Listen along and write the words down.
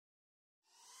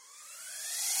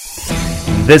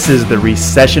This is the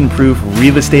Recession Proof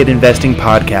Real Estate Investing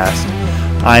Podcast.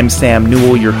 I'm Sam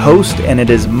Newell, your host, and it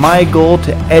is my goal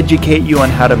to educate you on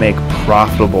how to make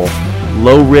profitable,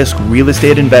 low-risk real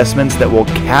estate investments that will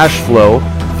cash flow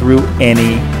through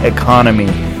any economy.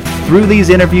 Through these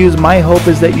interviews, my hope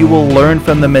is that you will learn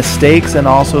from the mistakes and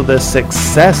also the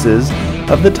successes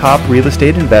of the top real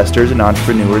estate investors and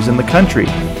entrepreneurs in the country.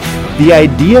 The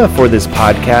idea for this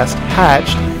podcast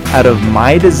hatched out of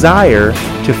my desire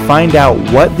to find out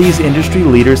what these industry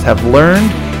leaders have learned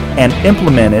and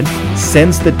implemented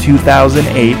since the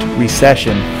 2008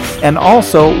 recession, and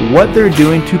also what they're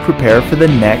doing to prepare for the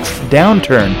next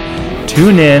downturn.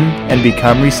 Tune in and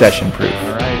become recession-proof.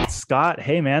 All right, Scott,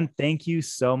 hey man, thank you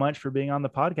so much for being on the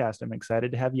podcast. I'm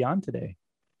excited to have you on today.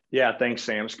 Yeah, thanks,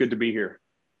 Sam. It's good to be here.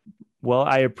 Well,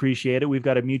 I appreciate it. We've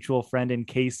got a mutual friend in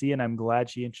Casey, and I'm glad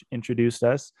she introduced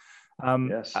us.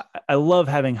 Yes. I love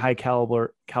having high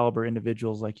caliber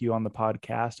individuals like you on the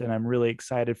podcast, and I'm really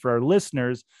excited for our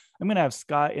listeners. I'm going to have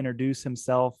Scott introduce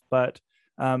himself, but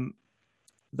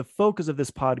the focus of this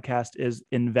podcast is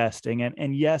investing.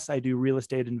 And yes, I do real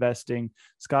estate investing.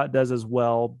 Scott does as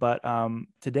well. But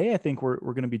today, I think we're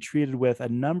going to be treated with a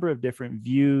number of different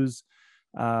views,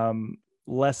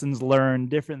 lessons learned,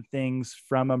 different things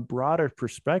from a broader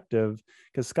perspective.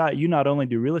 Because Scott, you not only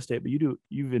do real estate, but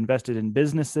you've invested in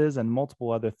businesses and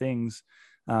multiple other things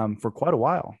for quite a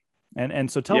while. And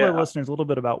so tell our listeners a little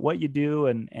bit about what you do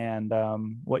and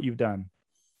what you've done.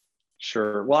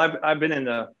 Sure. Well, I've been in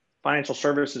the financial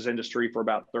services industry for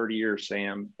about 30 years,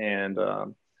 Sam. And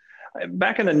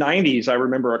back in the 90s, I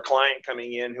remember a client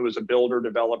coming in who was a builder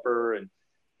developer, and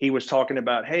he was talking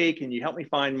about, hey, can you help me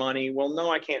find money? Well, no,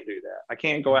 I can't do that. I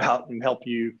can't go out and help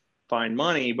you find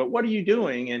money, but what are you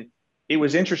doing? And it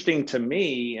was interesting to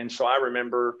me. And so I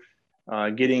remember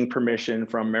getting permission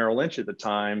from Merrill Lynch at the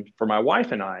time for my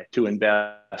wife and I to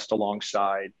invest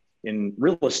alongside in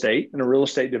real estate and a real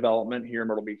estate development here in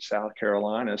Myrtle Beach, South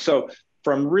Carolina. So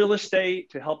from real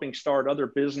estate to helping start other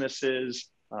businesses,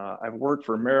 I've worked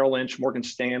for Merrill Lynch, Morgan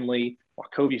Stanley,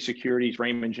 Wachovia Securities,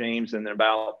 Raymond James, and then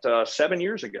about 7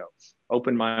 years ago,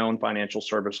 opened my own financial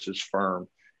services firm.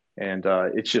 And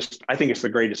it's just, I think it's the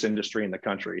greatest industry in the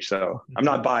country. So I'm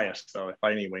not biased, though,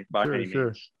 by any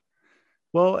means.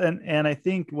 Well, and I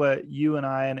think what you and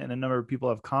I and a number of people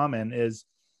have common is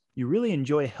you really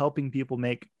enjoy helping people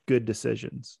make good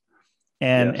decisions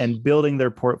and building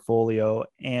their portfolio.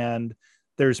 And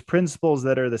there's principles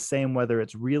that are the same, whether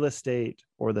it's real estate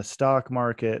or the stock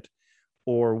market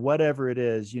or whatever it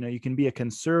is. You know, you can be a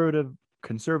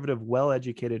conservative,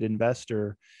 well-educated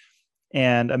investor.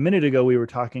 And a minute ago, we were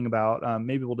talking about,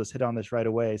 maybe we'll just hit on this right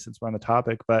away since we're on the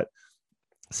topic, but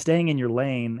staying in your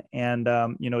lane. And,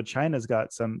 China's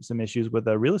got some issues with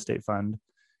a real estate fund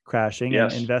crashing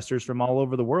and investors from all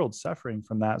over the world suffering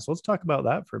from that. So let's talk about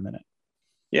that for a minute.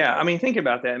 Yeah. I mean, think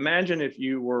about that. Imagine if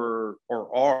you were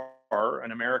or are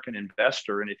an American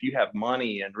investor, and if you have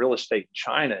money in real estate in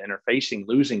China and are facing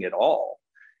losing it all,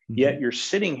 yet you're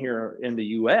sitting here in the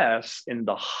US in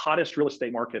the hottest real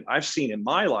estate market I've seen in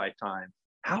my lifetime.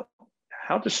 How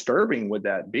disturbing would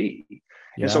that be?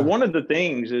 Yeah. And so one of the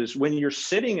things is when you're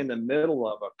sitting in the middle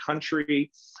of a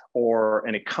country or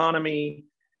an economy,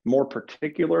 more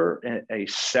particular, a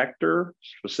sector,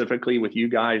 specifically with you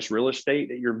guys, real estate,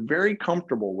 that you're very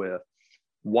comfortable with,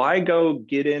 why go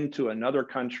get into another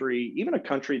country, even a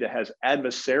country that has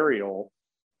adversarial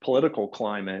political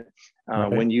climate,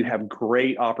 when you have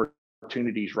great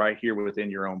opportunities right here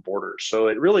within your own borders? So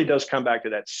it really does come back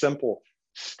to that simple,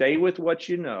 stay with what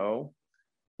you know.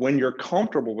 When you're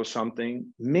comfortable with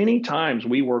something, many times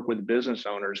we work with business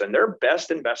owners and their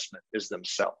best investment is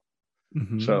themselves.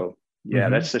 So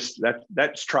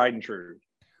that's tried and true.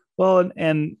 Well,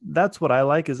 and that's what I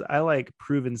like is I like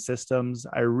proven systems.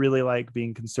 I really like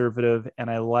being conservative, and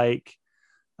I like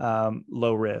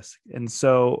low risk. And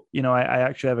so, I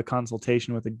actually have a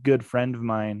consultation with a good friend of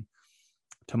mine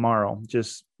tomorrow,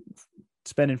 just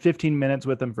spending 15 minutes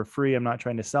with him for free. I'm not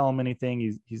trying to sell him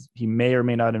anything. He may or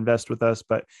may not invest with us,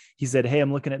 but he said, hey,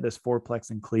 I'm looking at this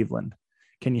fourplex in Cleveland.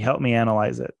 Can you help me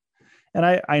analyze it? And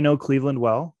I know Cleveland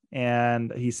well.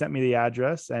 And he sent me the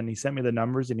address and he sent me the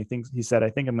numbers, and he said, I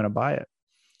think I'm going to buy it.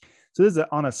 So this is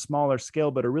on a smaller scale,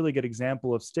 but a really good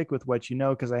example of stick with what you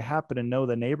know, because I happen to know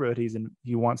the neighborhood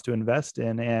he wants to invest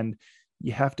in, and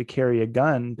you have to carry a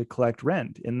gun to collect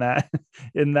rent in that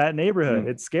neighborhood.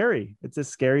 It's scary. It's a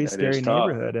scary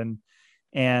neighborhood.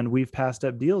 And we've passed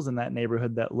up deals in that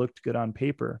neighborhood that looked good on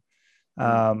paper.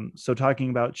 So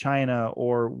talking about China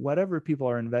or whatever people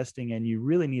are investing in, you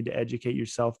really need to educate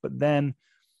yourself, but then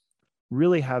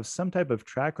really have some type of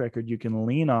track record you can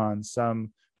lean on,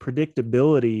 some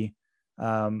predictability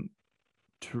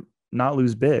to not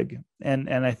lose big. And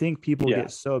I think people Yeah.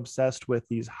 get so obsessed with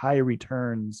these high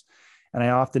returns. And I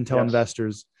often tell Yes.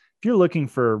 investors, if you're looking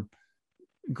for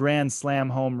grand slam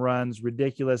home runs,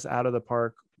 ridiculous out of the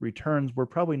park returns, we're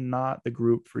probably not the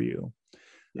group for you.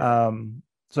 Yeah.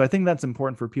 So I think that's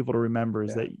important for people to remember,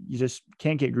 is Yeah. that you just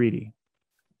can't get greedy.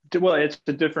 Well, it's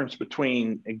the difference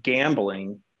between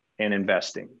gambling and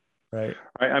investing. Right.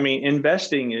 I mean,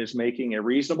 investing is making a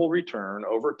reasonable return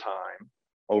over time.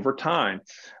 Over time,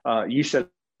 you said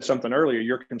something earlier.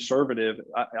 You're conservative.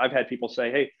 I've had people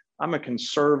say, "Hey, I'm a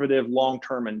conservative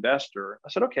long-term investor." I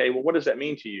said, "Okay, well, what does that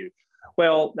mean to you?"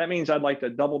 Well, that means I'd like to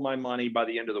double my money by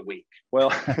the end of the week. Well,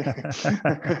 that's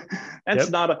Yep.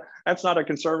 not a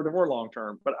conservative or long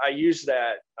term. But I use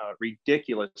that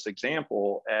ridiculous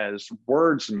example as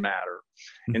words matter.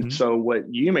 And Mhm. so,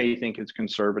 what you may think is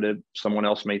conservative, someone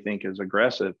else may think is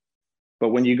aggressive. But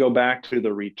when you go back to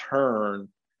the return,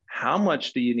 how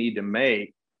much do you need to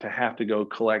make to have to go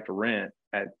collect rent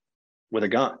with a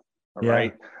gun? All Yeah.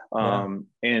 right. Yeah.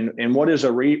 And what is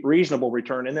a reasonable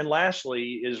return? And then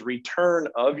lastly, is return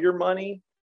of your money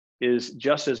is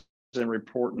just as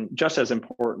important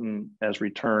as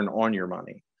return on your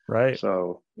money. Right.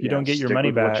 So If you don't get your stick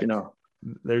money with what you back, know.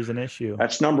 there's an issue.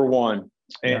 That's number one.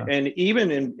 Yeah. And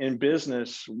even in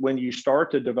business, when you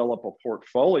start to develop a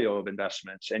portfolio of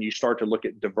investments and you start to look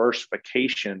at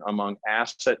diversification among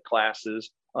asset classes,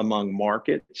 among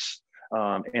markets,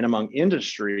 and among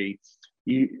industry,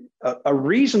 a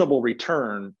reasonable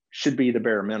return should be the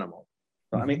bare minimum.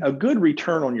 I mean, a good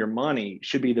return on your money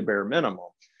should be the bare minimum.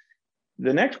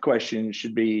 The next question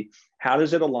should be, how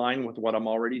does it align with what I'm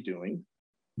already doing?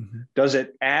 Mhm. Does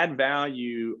it add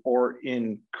value or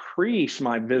increase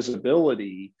my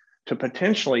visibility to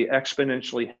potentially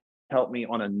exponentially help me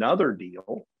on another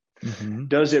deal? Mhm.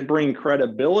 Does it bring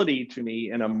credibility to me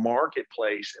in a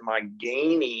marketplace? Am I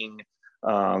gaining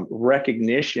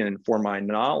recognition for my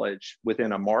knowledge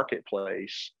within a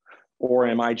marketplace, or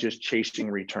am I just chasing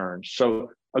returns?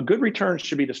 So a good return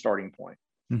should be the starting point.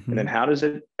 And then Mhm. how does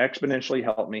it exponentially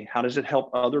help me? How does it help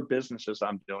other businesses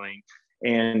I'm doing?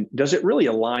 And does it really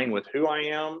align with who I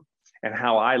am and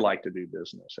how I like to do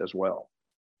business as well?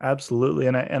 Absolutely.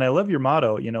 And I love your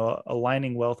motto,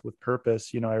 aligning wealth with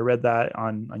purpose. I read that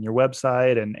on your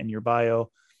website and your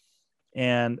bio.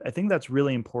 And I think that's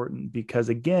really important because,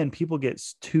 again, people get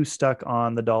too stuck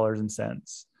on the dollars and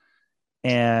cents.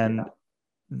 And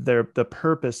the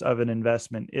purpose of an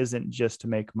investment isn't just to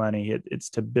make money. It's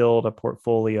to build a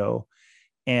portfolio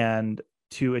and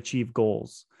to achieve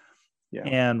goals. Yeah.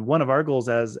 And one of our goals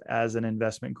as an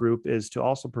investment group is to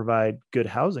also provide good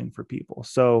housing for people.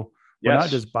 So we're not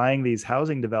Yes. just buying these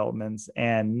housing developments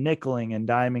and nickeling and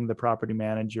diming the property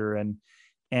manager and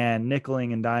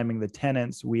nickeling and diming the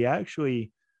tenants. We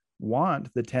actually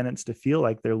want the tenants to feel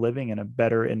like they're living in a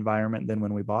better environment than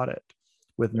when we bought it,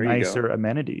 with There you nicer go.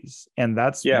 amenities. And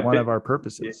that's Yeah. one of our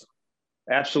purposes.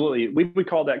 Absolutely. We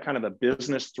call that kind of a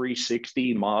business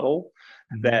 360 model,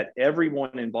 Mhm. that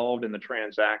everyone involved in the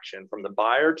transaction, from the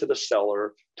buyer to the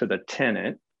seller to the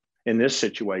tenant in this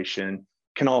situation,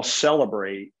 can all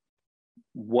celebrate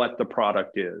what the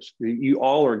product is. You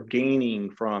all are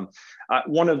gaining from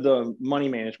one of the money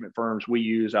management firms we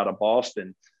use out of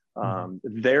Boston.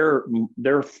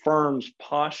 Their firm's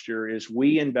posture is,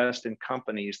 we invest in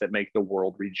companies that make the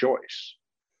world rejoice.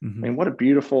 I mean, what a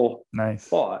beautiful Nice.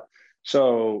 thought.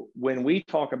 So when we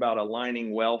talk about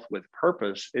aligning wealth with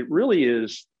purpose, it really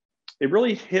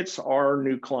hits our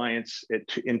new clients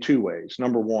in two ways.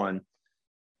 Number one,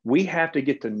 we have to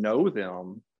get to know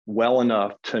them well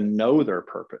enough to know their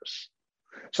purpose.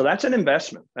 So that's an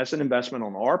investment. That's an investment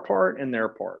on our part and their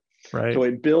part. Right. So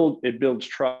it builds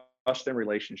trust and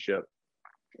relationship.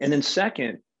 And then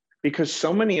second, because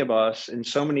so many of us and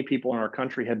so many people in our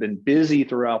country have been busy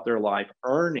throughout their life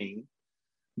earning,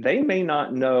 they may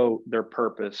not know their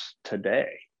purpose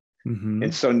today.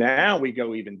 And so now we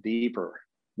go even deeper.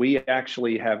 We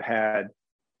actually have had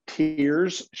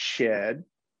tears shed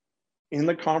in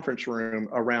the conference room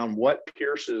around what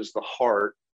pierces the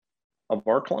heart of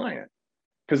our client.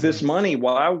 Because this money,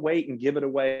 why wait and give it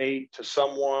away to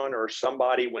someone or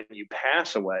somebody when you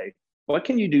pass away? What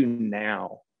can you do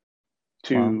now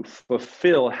to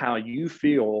fulfill how you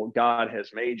feel God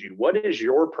has made you? What is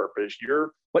your purpose?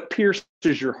 What pierces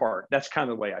your heart? That's kind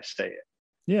of the way I say it.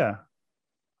 Yeah.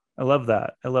 I love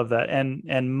that.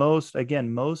 And most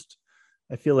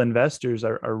I feel investors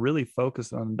are really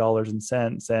focused on dollars and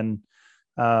cents. And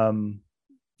I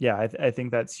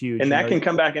think that's huge. And that can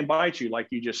come back and bite you, like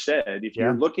you just said. If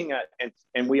you're looking at,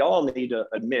 and we all need to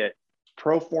admit,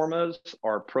 pro formas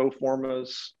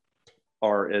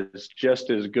are as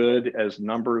just as good as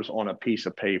numbers on a piece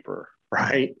of paper.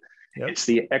 right? Yep. It's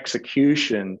the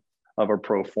execution of a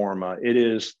pro forma. It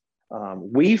is,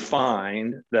 we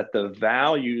find that the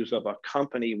values of a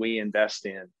company we invest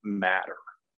in matter.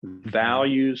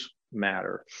 Values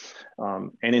matter.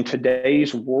 And in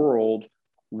today's world,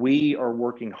 we are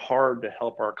working hard to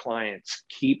help our clients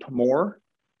keep more.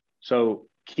 So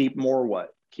keep more what?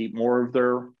 Keep more of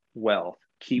their wealth,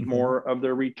 keep more of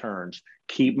their returns,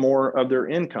 keep more of their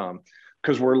income.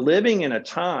 Because we're living in a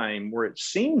time where it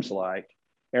seems like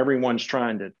everyone's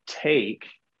trying to take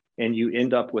and you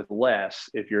end up with less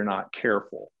if you're not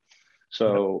careful.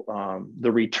 So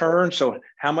the return, so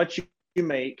how much you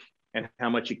make and how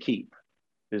much you keep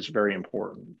is very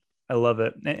important. I love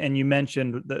it. And you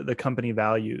mentioned the company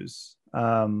values.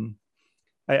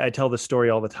 I tell the story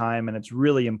all the time, and it's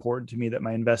really important to me that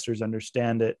my investors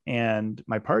understand it and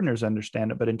my partners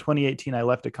understand it. But in 2018, I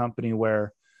left a company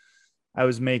where I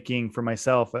was making for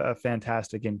myself a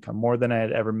fantastic income, more than I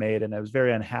had ever made. And I was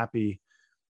very unhappy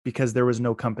because there was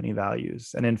no company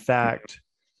values. And in fact,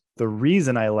 the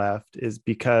reason I left is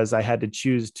because I had to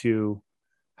choose to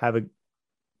have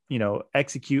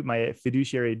execute my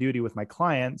fiduciary duty with my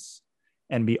clients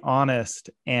and be honest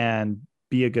and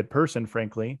be a good person,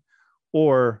 frankly,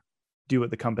 or do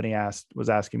what the company was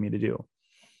asking me to do.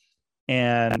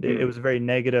 And it was a very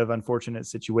negative, unfortunate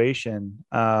situation.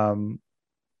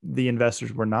 The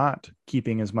investors were not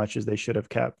keeping as much as they should have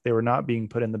kept. They were not being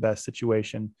put in the best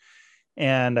situation.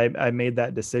 And I made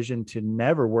that decision to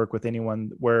never work with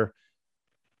anyone where,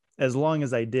 as long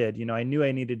as I did, I knew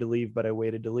I needed to leave, but I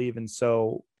waited to leave. And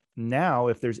so now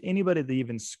if there's anybody that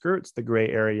even skirts the gray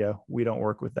area, we don't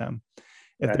work with them.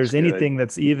 If there's anything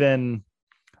that's even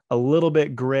a little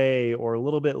bit gray or a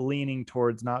little bit leaning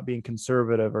towards not being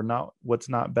conservative or not what's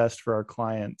not best for our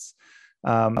clients.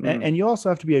 And you also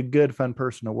have to be a good, fun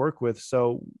person to work with.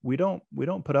 So we don't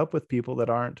put up with people that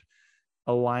aren't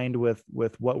aligned with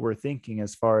what we're thinking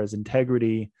as far as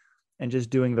integrity and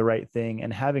just doing the right thing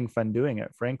and having fun doing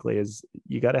it. Frankly, is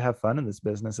you got to have fun in this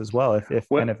business as well.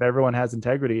 If everyone has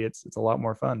integrity, it's a lot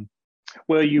more fun.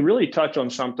 Well, you really touch on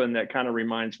something that kind of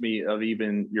reminds me of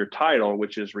even your title,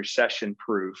 which is recession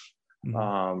proof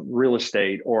real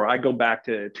estate. Or I go back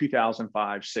to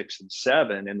 2005, 6, and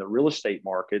 7 in the real estate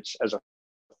markets. As a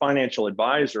financial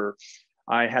advisor,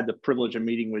 I had the privilege of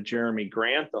meeting with Jeremy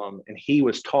Grantham, and he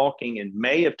was talking in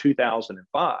May of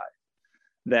 2005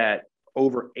 that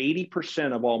over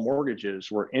 80% of all mortgages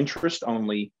were interest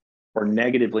only or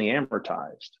negatively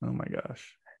amortized. Oh my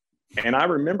gosh. And I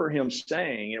remember him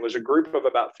saying, it was a group of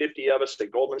about 50 of us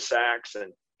at Goldman Sachs.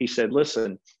 And he said,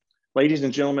 listen, ladies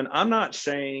and gentlemen, I'm not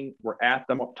saying we're at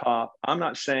the top. I'm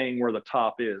not saying where the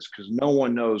top is, because no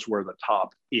one knows where the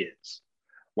top is.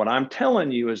 What I'm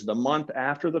telling you is the month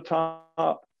after the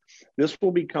top, this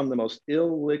will become the most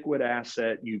illiquid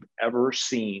asset you've ever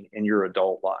seen in your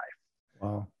adult life.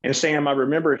 Wow. And Sam, I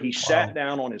remember he sat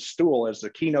down on his stool as the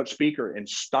keynote speaker and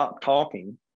stopped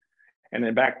talking. And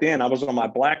then back then I was on my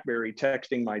BlackBerry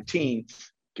texting my team,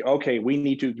 okay, we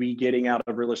need to be getting out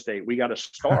of real estate. We got to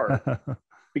start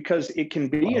because it can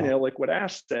be an illiquid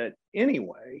asset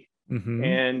anyway.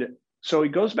 And so it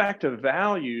goes back to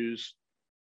values.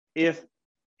 If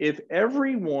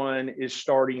everyone is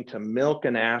starting to milk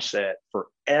an asset for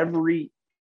every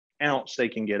ounce they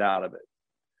can get out of it,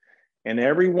 and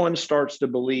everyone starts to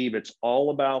believe it's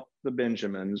all about the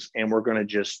Benjamins and we're going to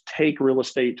just take real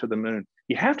estate to the moon,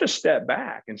 you have to step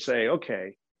back and say,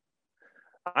 okay,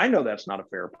 I know that's not a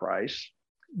fair price.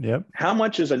 Yep. How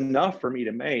much is enough for me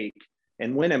to make?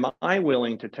 And when am I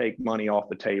willing to take money off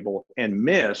the table and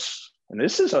miss? And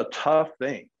this is a tough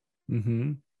thing.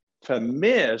 To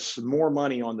miss more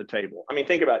money on the table. I mean,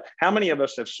 think about it. How many of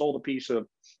us have sold a piece of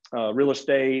real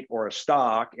estate or a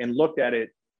stock and looked at it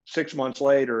 6 months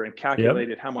later and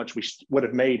calculated how much we would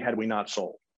have made had we not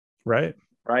sold? Right.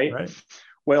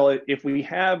 Well, if we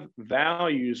have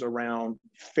values around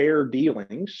fair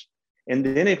dealings, and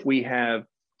then if we have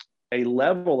a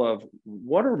level of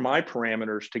what are my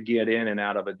parameters to get in and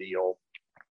out of a deal,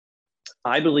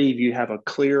 I believe you have a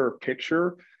clearer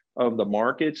picture of the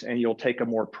markets and you'll take a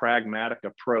more pragmatic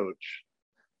approach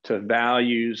to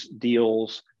values,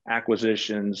 deals,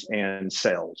 acquisitions, and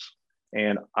sales.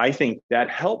 And I think that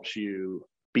helps you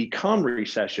become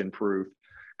recession proof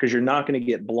because you're not going to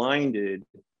get blinded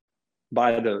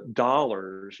by the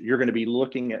dollars. You're going to be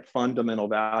looking at fundamental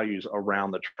values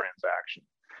around the transaction.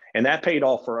 And that paid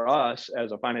off for us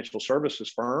as a financial services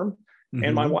firm.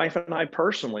 And my wife and I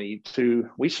personally,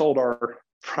 we sold our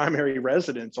primary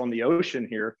residence on the ocean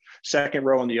here, second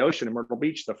row on the ocean in Myrtle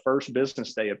Beach, the first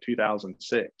business day of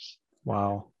 2006.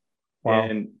 Wow.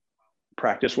 And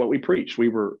practice what we preach. We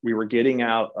were getting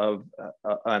out of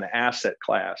an asset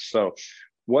class. So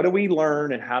what do we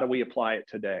learn and how do we apply it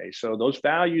today? So those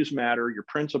values matter, your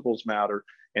principles matter,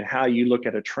 and how you look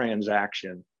at a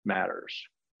transaction matters.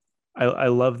 I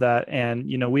love that. And,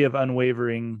 we have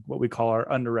unwavering, what we call our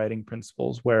underwriting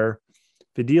principles, where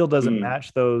if a deal doesn't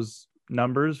match those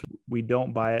numbers, we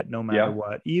don't buy it no matter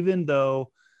what, even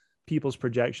though people's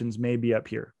projections may be up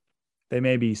here. They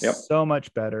may be so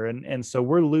much better. And so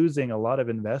we're losing a lot of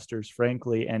investors,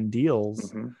 frankly, and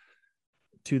deals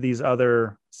to these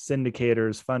other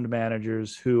syndicators, fund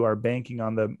managers who are banking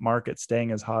on the market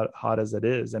staying as hot as it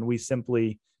is. And we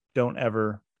simply don't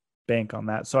ever bank on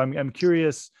that. So I'm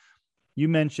curious, you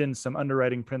mentioned some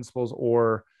underwriting principles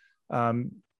or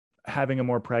having a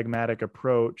more pragmatic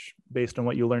approach based on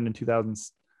what you learned in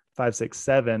 2005, 6,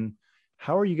 7.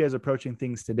 How are you guys approaching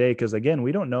things today? Because again,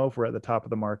 we don't know if we're at the top of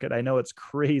the market. I know it's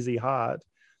crazy hot.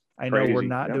 I know we're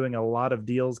not doing a lot of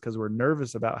deals because we're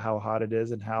nervous about how hot it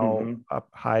is and how up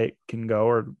high it can go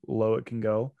or low it can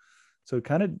go. So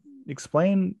kind of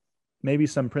explain maybe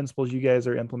some principles you guys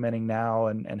are implementing now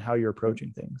and how you're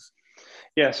approaching things.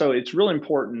 Yeah, so it's really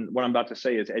important. What I'm about to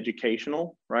say is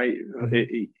educational, right?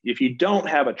 If you don't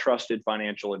have a trusted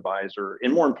financial advisor,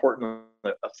 and more important,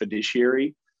 a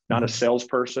fiduciary, not a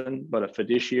salesperson, but a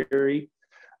fiduciary,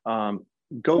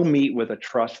 go meet with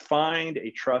find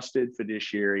a trusted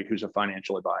fiduciary who's a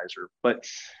financial advisor. But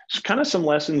it's kind of some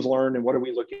lessons learned, and what are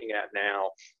we looking at now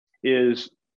is,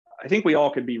 I think we all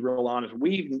could be real honest.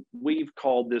 We've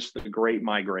called this the Great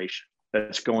Migration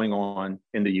that's going on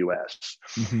in the US.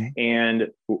 And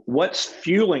what's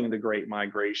fueling the Great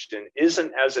Migration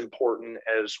isn't as important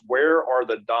as where are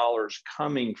the dollars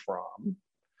coming from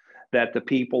that the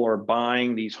people are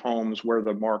buying these homes where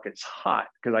the market's hot.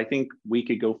 Because I think we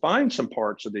could go find some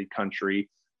parts of the country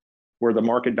where the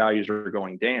market values are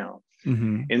going down.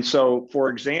 And so, for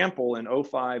example, in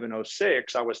 05 and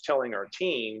 06, I was telling our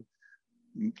team,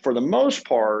 for the most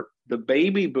part, the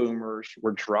baby boomers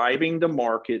were driving the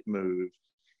market move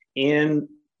in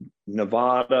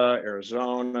Nevada,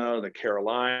 Arizona, the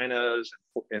Carolinas,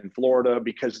 and Florida,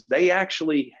 because they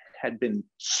actually had been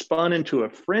spun into a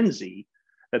frenzy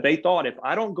that they thought, if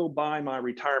I don't go buy my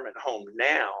retirement home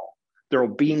now, there'll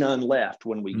be none left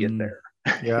when we get there.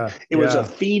 It was a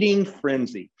feeding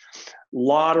frenzy,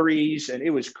 lotteries, and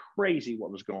it was crazy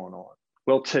what was going on.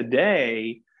 Well,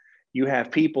 today, you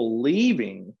have people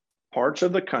leaving parts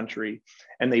of the country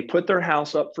and they put their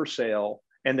house up for sale,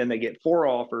 and then they get 4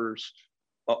 offers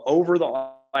over the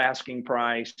asking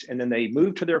price, and then they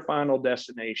move to their final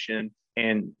destination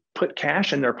and put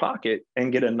cash in their pocket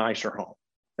and get a nicer home.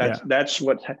 That's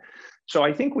what. So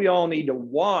I think we all need to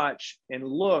watch and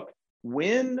look,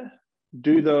 when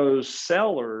do those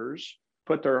sellers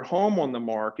put their home on the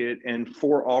market and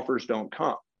 4 offers don't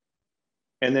come?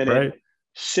 And then it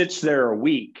sits there a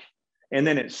week and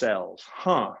then it sells.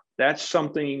 That's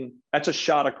a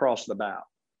shot across the bow.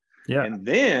 And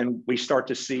then we start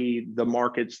to see the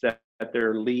markets that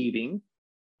they're leaving,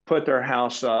 put their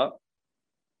house up,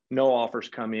 no offers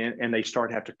come in, and they start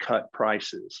to have to cut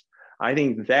prices. I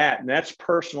think that's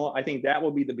personal. I think that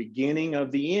will be the beginning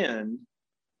of the end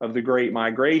of the Great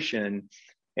Migration.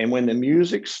 And when the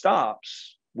music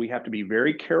stops, we have to be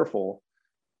very careful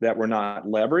that we're not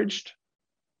leveraged,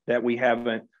 that we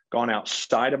haven't gone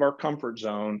outside of our comfort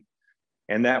zone,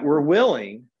 and that we're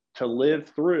willing to live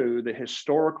through the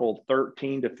historical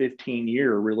 13 to 15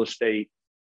 year real estate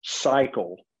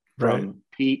cycle from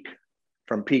peak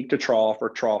to trough, or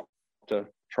trough to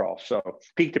trough. So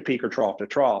peak to peak or trough to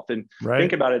trough. And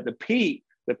think about it, the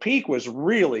peak was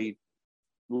really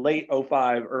late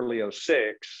 05, early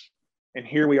 06. And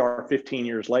here we are 15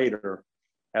 years later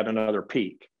at another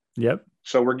peak.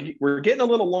 So we're getting a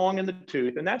little long in the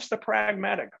tooth, and that's the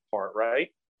pragmatic part, right?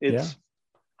 It's,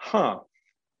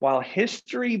 while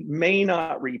history may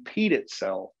not repeat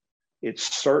itself, it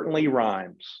certainly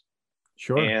rhymes.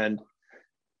 And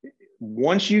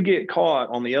once you get caught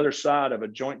on the other side of a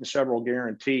joint and several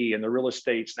guarantee and the real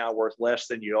estate's now worth less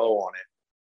than you owe on it,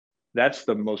 that's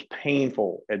the most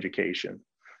painful education.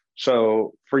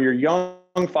 So for your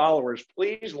young followers,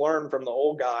 please learn from the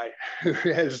old guy who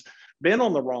has been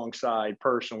on the wrong side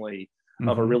personally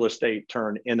of a real estate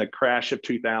turn in the crash of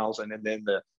 2000 and then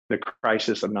the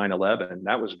crisis of 9/11.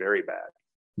 That was very bad.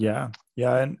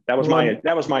 And that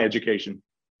was my education.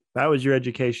 That was your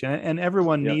education, and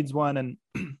everyone needs one. And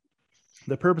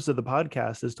the purpose of the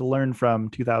podcast is to learn from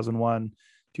 2001,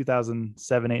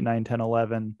 2007, 8, 9, 10,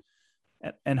 11,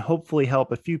 and hopefully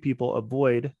help a few people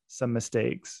avoid some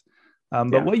mistakes.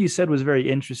 But what you said was very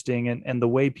interesting, and the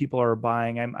way people are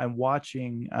buying. I'm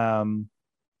watching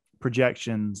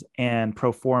projections and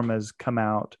pro formas come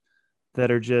out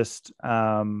that are just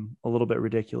a little bit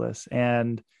ridiculous.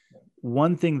 And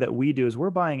one thing that we do is we're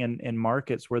buying in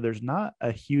markets where there's not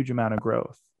a huge amount of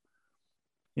growth.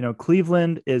 You know,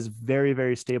 Cleveland is very,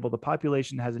 very stable. The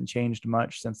population hasn't changed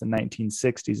much since the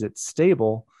 1960s. It's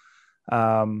stable,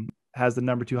 has the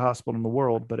number 2 hospital in the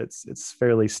world, but it's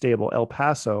fairly stable. El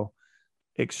Paso,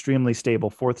 extremely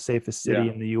stable, 4th safest city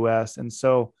in the US. And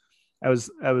so I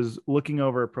was looking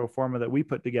over a pro forma that we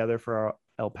put together for our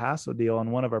El Paso deal,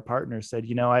 and one of our partners said,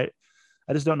 you know, I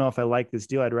just don't know if I like this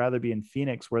deal. I'd rather be in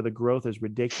Phoenix, where the growth is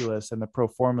ridiculous and the pro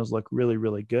formas look really,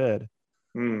 really good.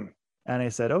 And I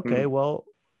said, okay, well,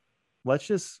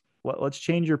 let's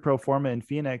change your pro forma in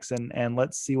Phoenix and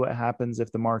let's see what happens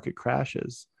if the market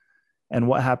crashes. And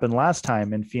what happened last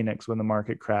time in Phoenix when the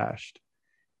market crashed.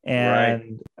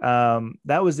 And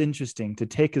that was interesting, to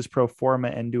take his pro forma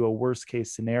and do a worst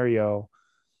case scenario,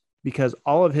 because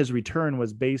all of his return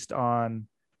was based on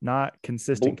not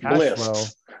consistent cash flow,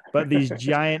 but these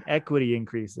giant equity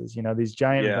increases, you know, these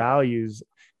giant values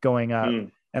going up.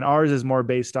 And ours is more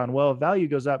based on, well, if value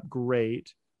goes up,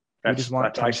 great. We just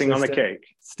want icing on the cake.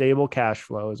 Stable cash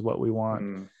flow is what we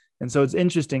want. And so it's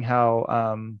interesting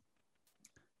how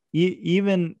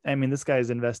even, I mean, this guy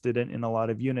is invested in a lot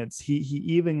of units. He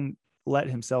even let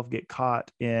himself get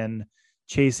caught in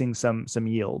chasing some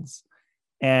yields.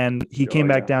 And he came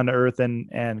back down to earth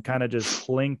and kind of just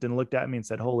blinked and looked at me and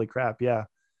said, holy crap. Yeah.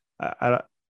 I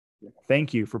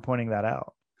thank you for pointing that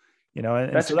out, you know,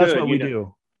 and so that's what we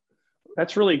do.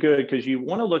 That's really good, because you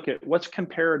want to look at what's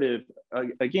comparative.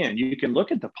 Again, you can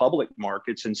look at the public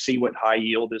markets and see what high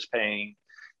yield is paying.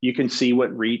 You can see what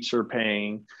REITs are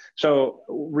paying. So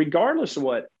regardless of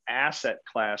what asset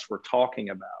class we're talking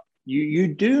about, you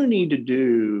do need to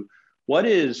do what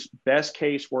is best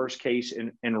case, worst case,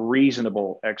 and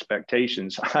reasonable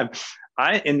expectations.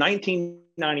 In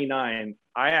 1999,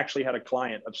 I actually had a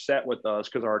client upset with us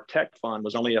because our tech fund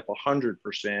was only up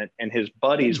 100% and his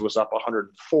buddies was up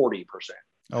 140%.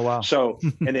 Oh, wow. So,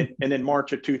 and then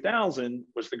March of 2000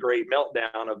 was the great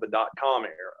meltdown of the .com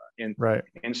era.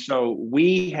 And so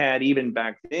we had, even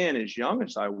back then, as young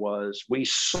as I was, we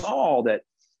saw that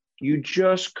you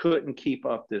just couldn't keep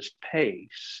up this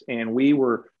pace. And we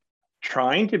were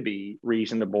trying to be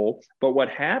reasonable. But what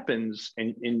happens,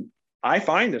 and I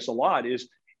find this a lot, is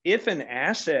if an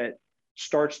asset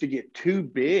starts to get too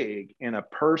big in a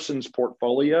person's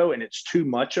portfolio and it's too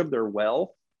much of their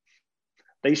wealth,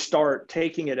 they start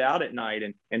taking it out at night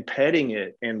and petting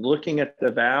it and looking at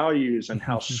the values and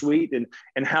how sweet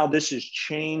and how this has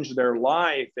changed their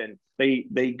life. And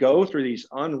they go through these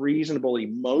unreasonable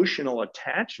emotional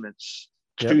attachments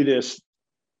to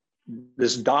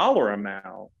this dollar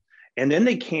amount, and then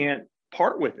they can't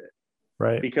part with it.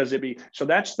 Right. Because so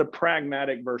that's the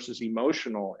pragmatic versus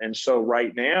emotional. And so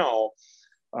right now,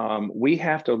 we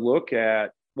have to look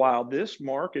at, while this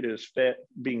market is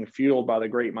being fueled by the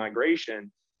Great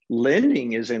Migration,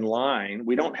 lending is in line.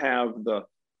 We don't have the,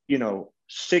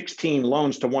 16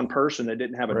 loans to one person that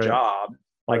didn't have a job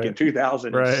like in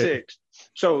 2006.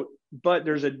 So, but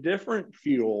there's a different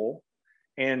fuel,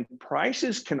 and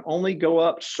prices can only go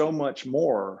up so much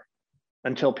more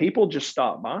until people just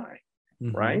stop buying.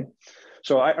 Right.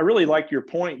 So I really like your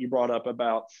point you brought up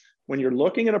about when you're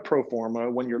looking at a pro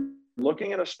forma, when you're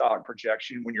looking at a stock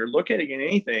projection, when you're looking at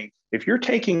anything, if you're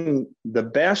taking the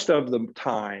best of the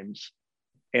times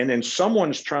and then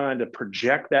someone's trying to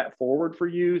project that forward for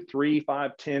you 3,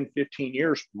 5, 10, 15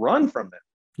 years, run from them.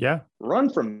 Yeah. Run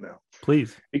from them.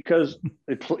 Please. Because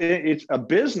it's a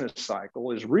business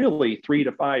cycle is really 3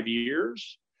 to 5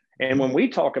 years. And when we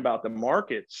talk about the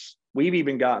markets, we've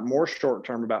even got more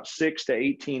short-term, about 6 to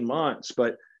 18 months,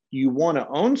 but you want to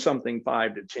own something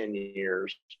 5 to 10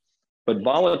 years. But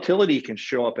volatility can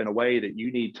show up in a way that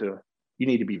you need to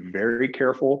be very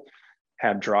careful,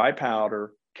 have dry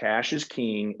powder, cash is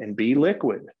king, and be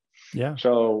liquid. Yeah.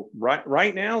 So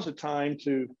right now is the time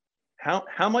to,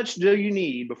 how much do you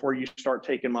need before you start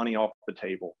taking money off the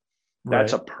table?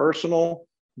 That's a personal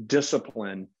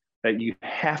discipline that you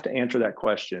have to answer that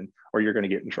question, or you're going to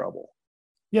get in trouble.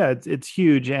 Yeah, it's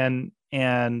huge. And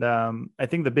I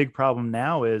think the big problem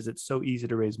now is it's so easy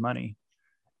to raise money.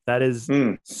 That is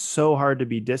so hard to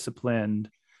be disciplined.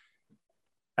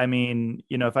 I mean,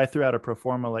 if I threw out a pro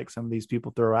forma like some of these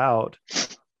people throw out,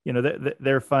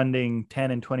 they're funding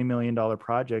 $10 and $20 million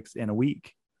projects in a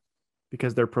week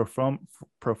because their pro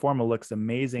forma looks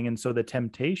amazing. And so the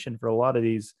temptation for a lot of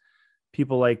these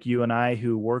people like you and I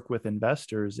who work with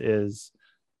investors is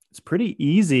it's pretty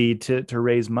easy to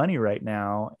raise money right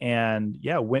now. And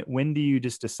yeah, when do you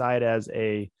just decide as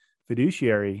a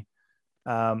fiduciary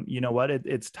you know what,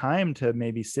 it's time to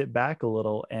maybe sit back a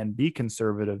little and be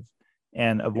conservative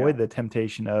and avoid the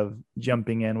temptation of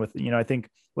jumping in with, I think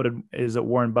is it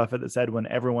Warren Buffett that said, when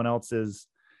everyone else is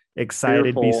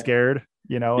excited, be Fearful. scared,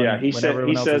 Yeah, and when he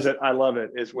everyone else says is it. I love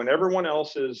it. Is when everyone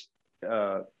else is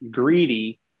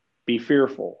greedy, be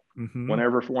fearful. When Mhm.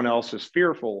 everyone else is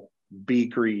fearful, be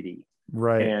greedy.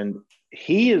 Right. And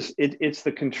it's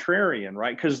the contrarian,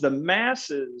 right? Because the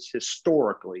masses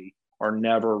historically are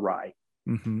never right.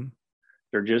 Mhm.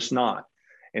 They're just not.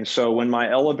 And so when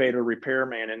my elevator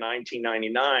repairman in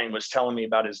 1999 was telling me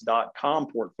about his .com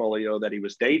portfolio that he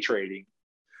was day trading,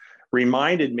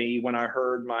 reminded me when I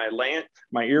heard my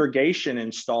irrigation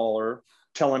installer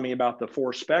telling me about the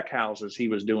 4 spec houses he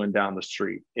was doing down the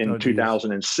street in Oh geez.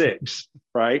 2006,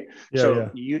 right? Yeah,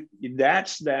 So yeah.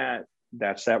 that's that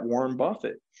Warren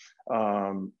Buffett.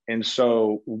 And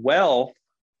so wealth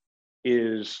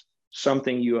is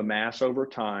something you amass over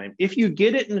time. If you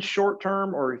get it in the short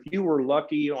term, or if you were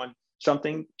lucky on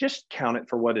something, just count it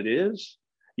for what it is.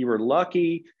 You were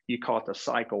lucky, you caught the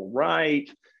cycle right.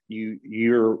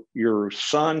 Your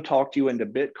son talked you into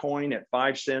Bitcoin at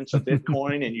 5 cents a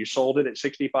Bitcoin and you sold it at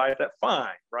 65. That's fine,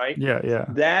 right? Yeah, yeah.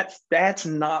 That's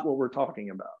not what we're talking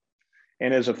about.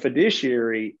 And as a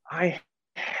fiduciary, I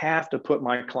have to put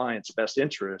my client's best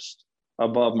interest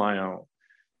above my own.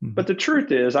 Mhm. But the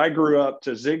truth is, I grew up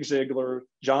to Zig Ziglar,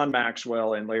 John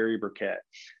Maxwell, and Larry Burkett.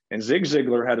 And Zig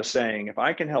Ziglar had a saying: "If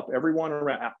I can help everyone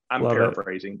around," I'm Love it.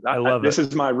 paraphrasing. I love This it.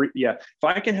 is my yeah. If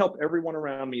I can help everyone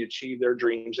around me achieve their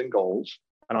dreams and goals,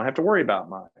 I don't have to worry about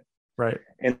mine. Right.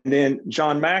 And then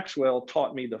John Maxwell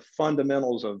taught me the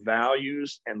fundamentals of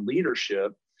values and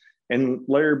leadership, and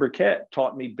Larry Burkett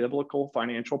taught me biblical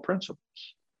financial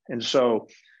principles. And so,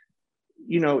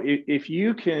 if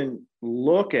you can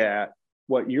look at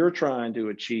what you're trying to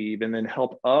achieve and then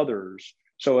help others.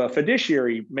 So a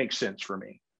fiduciary makes sense for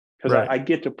me because Right. I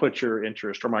get to put your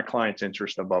interest or my client's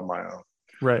interest above my own.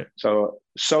 Right. So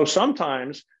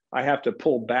sometimes I have to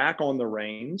pull back on the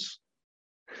reins,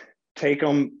 take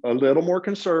them a little more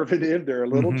conservative. They're a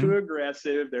little too Mhm.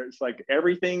 aggressive. There's like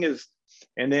everything is,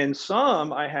 and then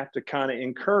some I have to kind of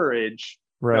encourage.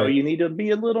 No, Right. you need to be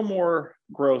a little more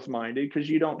growth minded because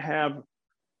you don't have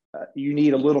you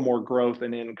need a little more growth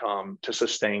and income to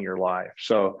sustain your life.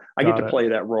 So I get to Got it. play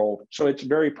that role. So it's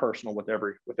very personal with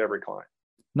every client.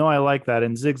 No, I like that.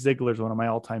 And Zig Ziglar is one of my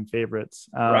all-time favorites.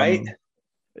 Right.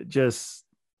 Just,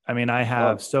 I mean, I have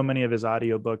Love. so many of his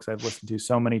audiobooks I've listened to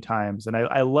so many times. And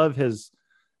I love his,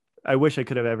 I wish I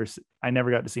could have I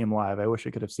never got to see him live. I wish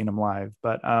I could have seen him live.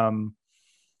 But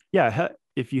yeah,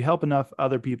 if you help enough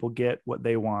other people get what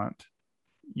they want,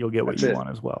 you'll get what That's you it. want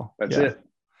as well. That's Yeah. it.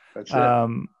 That's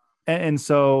it. And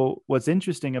so what's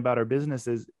interesting about our business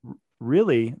is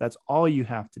really that's all you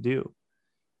have to do.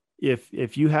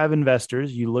 If you have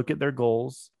investors, you look at their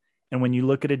goals, and when you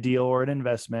look at a deal or an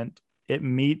investment, it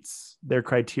meets their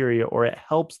criteria or it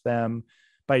helps them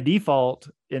by default.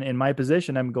 In my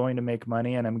position, I'm going to make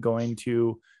money and I'm going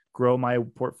to grow my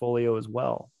portfolio as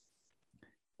well.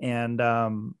 And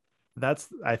that's,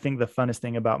 I think, the funnest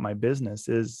thing about my business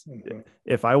is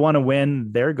if I want to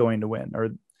win, they're going to win, or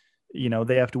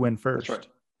they have to win That's right. first.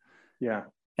 Yeah.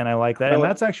 And I like that. And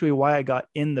that's actually why I got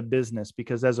in the business,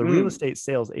 because as a real estate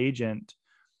sales agent,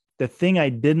 the thing I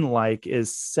didn't like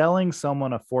is selling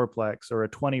someone a 4-plex or a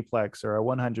 20-plex or a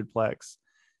 100-plex.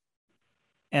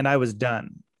 And I was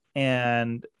done.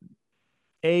 And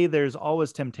there's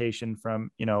always temptation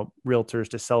from, realtors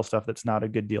to sell stuff that's not a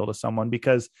good deal to someone,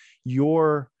 because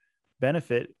your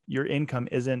benefit, your income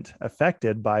isn't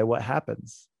affected by what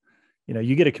happens.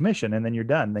 You get a commission and then you're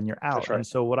done, then you're out. Right. And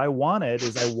so what I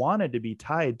wanted to be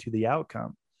tied to the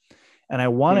outcome. And I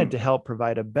wanted to help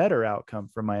provide a better outcome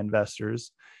for my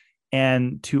investors,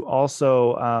 and to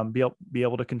also be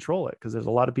able to control it. Because there's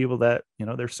a lot of people that,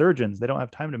 they're surgeons. They don't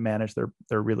have time to manage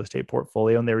their real estate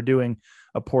portfolio, and they were doing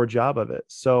a poor job of it.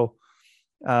 So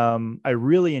I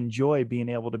really enjoy being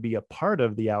able to be a part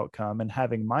of the outcome and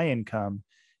having my income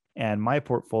and my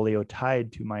portfolio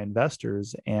tied to my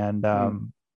investors, and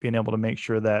being able to make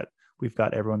sure that we've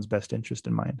got everyone's best interest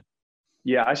in mind.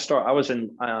 Yeah, I was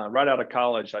in right out of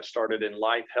college. I started in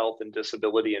life, health, and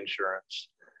disability insurance,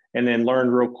 and then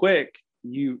learned real quick.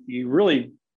 You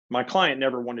really, my client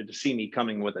never wanted to see me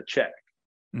coming with a check,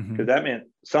 because that meant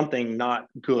something not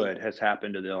good has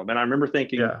happened to them. And I remember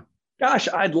thinking, gosh,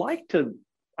 I'd like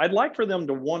for them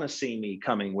to want to see me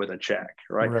coming with a check,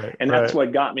 right? And that's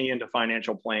what got me into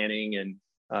financial planning. And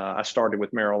I started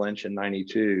with Merrill Lynch in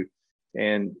 '92.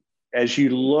 And as you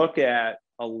look at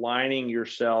aligning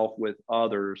yourself with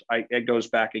others, it goes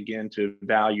back again to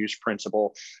values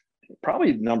principle.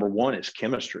 Probably number one is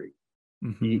chemistry.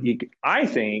 Mm-hmm. I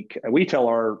think we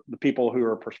tell the people who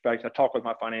are prospective, I talk with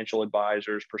my financial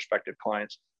advisors, prospective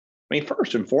clients. I mean,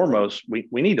 first and foremost, we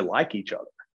need to like each other.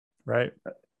 Right.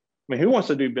 I mean, who wants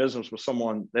to do business with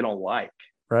someone they don't like?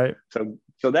 Right.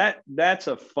 So that's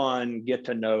a fun get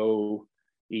to know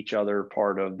each other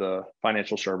part of the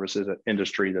financial services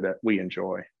industry that we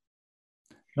enjoy.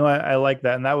 No, I like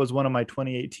that. And that was one of my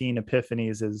 2018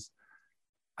 epiphanies is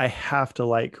I have to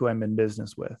like who I'm in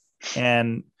business with.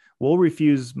 And we'll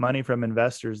refuse money from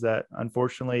investors that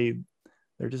unfortunately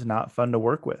they're just not fun to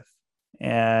work with.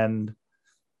 And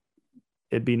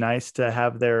it'd be nice to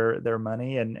have their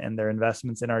money and their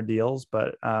investments in our deals.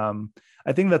 But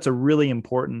I think that's a really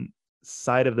important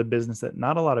side of the business that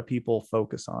not a lot of people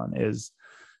focus on is,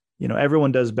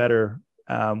 everyone does better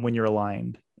when you're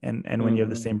aligned and when you have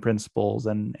the same principles.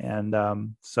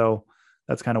 So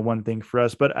that's kind of one thing for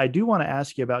us. But I do want to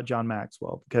ask you about John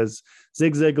Maxwell, because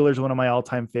Zig Ziglar is one of my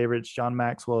all-time favorites, John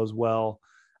Maxwell as well.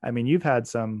 I mean, you've had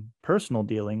some personal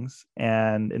dealings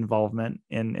and involvement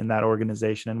in that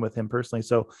organization and with him personally.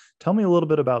 So tell me a little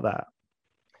bit about that.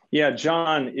 Yeah,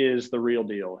 John is the real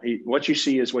deal. What you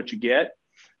see is what you get.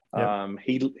 Yep.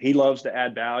 He loves to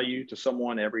add value to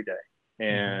someone every day.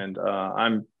 And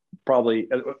I'm probably,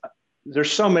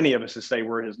 there's so many of us that say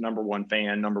we're his number one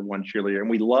fan, number one cheerleader, and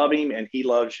we love him and he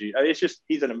loves you. It's just,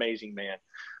 he's an amazing man.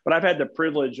 But I've had the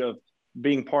privilege of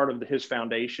being part of his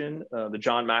foundation, the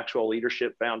John Maxwell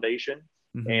Leadership Foundation,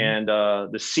 and the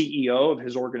CEO of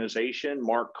his organization,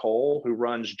 Mark Cole, who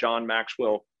runs John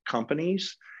Maxwell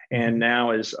Companies, and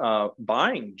now is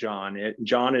buying John.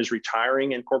 John is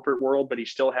retiring in corporate world, but he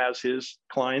still has his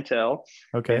clientele.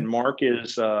 Okay. And Mark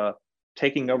is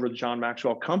taking over the John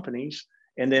Maxwell Companies.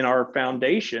 And then our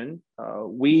foundation,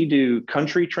 we do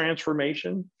country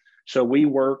transformation. So we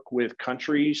work with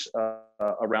countries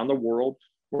around the world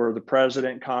where the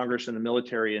president, Congress, and the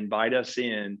military invite us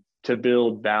in to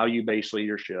build value-based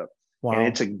leadership. Wow. And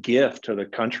it's a gift to the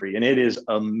country. And it is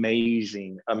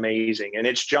amazing, amazing. And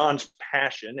it's John's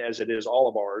passion, as it is all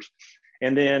of ours.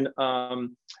 And then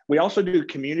we also do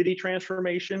community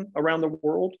transformation around the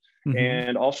world,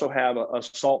 and also have a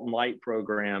Salt and Light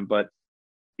program. But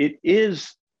it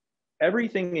is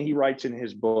everything that he writes in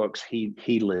his books,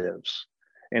 he lives.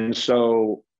 And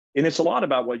so, and it's a lot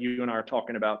about what you and I are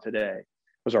talking about today,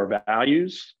 was our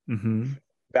values,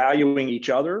 valuing each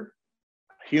other,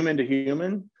 human to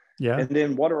human. Yeah. And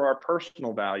then what are our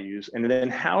personal values? And then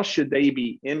how should they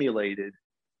be emulated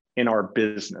in our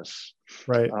business?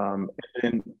 Right.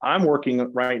 And I'm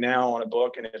working right now on a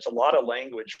book, and it's a lot of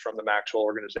language from the Maxwell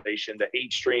organization, the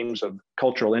 8 streams of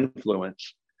cultural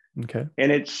influence. Okay.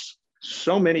 And it's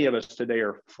so many of us today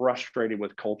are frustrated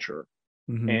with culture.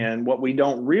 And what we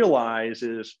don't realize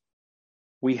is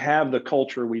we have the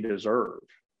culture we deserve.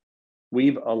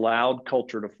 We've allowed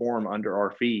culture to form under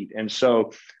our feet. And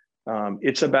so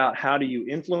it's about, how do you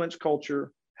influence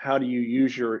culture? How do you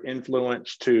use your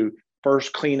influence to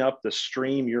first clean up the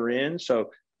stream you're in?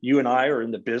 So you and I are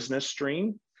in the business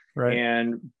stream. Right.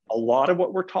 And a lot of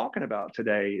what we're talking about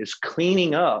today is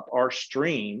cleaning up our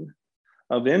stream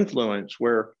of influence,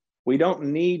 where we don't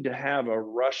need to have a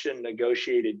Russian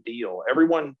negotiated deal.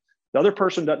 The other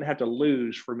person doesn't have to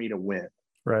lose for me to win.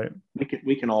 Right.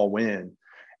 We can all win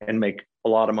and make a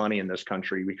lot of money in this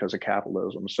country because of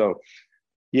capitalism. So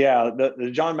yeah,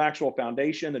 the John Maxwell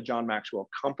Foundation, the John Maxwell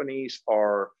Companies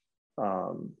are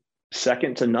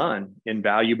second to none in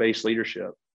value-based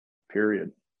leadership,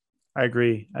 period. I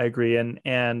agree.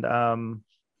 And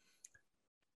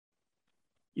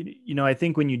I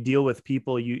think when you deal with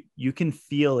people, you can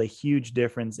feel a huge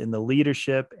difference in the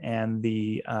leadership and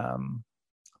the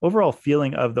overall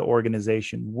feeling of the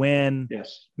organization when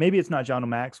maybe it's not John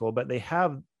Maxwell, but they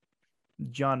have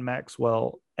John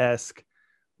Maxwell-esque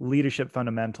leadership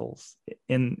fundamentals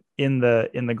in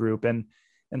the group. And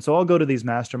so I'll go to these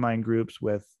mastermind groups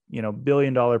with,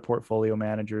 billion-dollar portfolio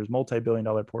managers,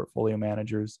 multi-billion-dollar portfolio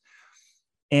managers.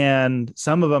 And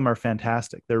some of them are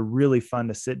fantastic. They're really fun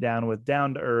to sit down with,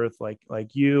 down to earth, like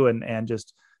you, and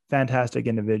just fantastic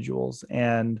individuals.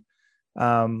 And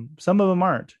some of them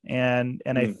aren't. And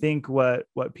I think what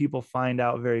people find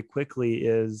out very quickly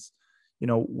is,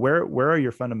 where are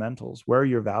your fundamentals? Where are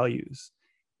your values?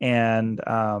 And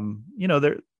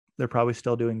they're probably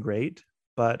still doing great,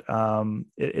 but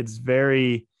it's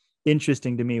very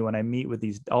interesting to me when I meet with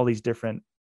all these different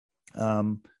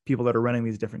people that are running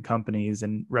these different companies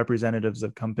and representatives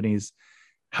of companies,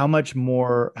 how much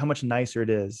nicer it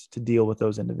is to deal with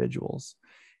those individuals,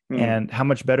 and how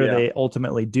much better they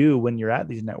ultimately do when you're at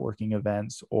these networking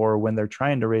events or when they're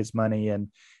trying to raise money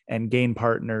and gain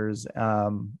partners.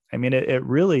 It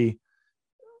really,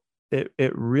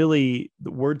 it really,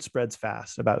 the word spreads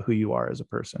fast about who you are as a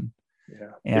person.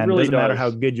 Yeah, it And it really doesn't matter how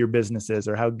does. good your business is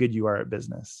or how good you are at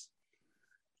business.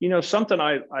 Something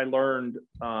I learned,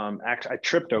 I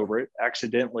tripped over it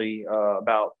accidentally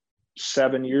about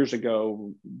 7 years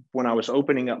ago when I was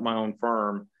opening up my own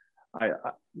firm.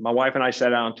 My wife and I sat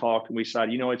down and talked, and we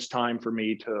decided, it's time for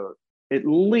me to at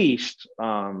least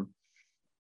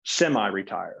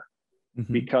semi-retire,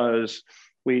 Mm-hmm. because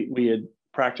we had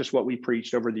practiced what we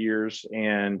preached over the years,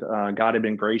 and God had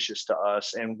been gracious to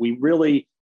us, and we really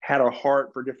had a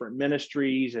heart for different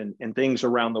ministries and things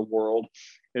around the world.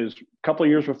 It was a couple of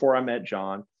years before I met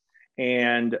John,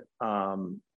 and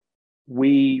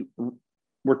we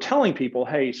were telling people,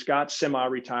 hey, Scott's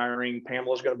semi-retiring,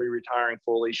 Pamela's going to be retiring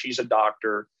fully, she's a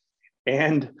doctor.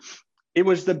 And it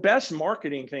was the best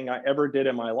marketing thing I ever did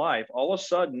in my life. All of a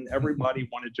sudden, everybody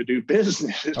wanted to do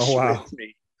business Oh, wow. with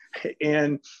me.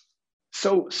 And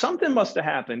so something must have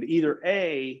happened. Either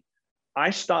A, I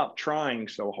stopped trying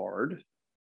so hard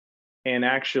and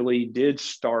actually did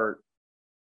start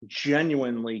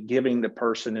genuinely giving the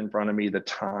person in front of me the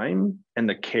time and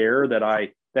the care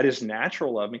that is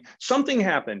natural of me. Something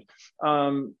happened.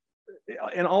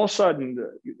 And all of a sudden,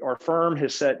 our firm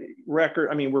has set record.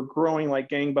 I mean, we're growing like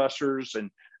gangbusters, and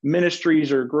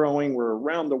ministries are growing. We're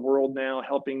around the world now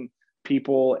helping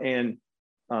people. And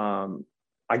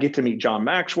I get to meet John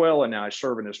Maxwell, and now I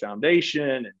serve in his foundation.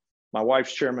 And my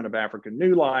wife's chairman of African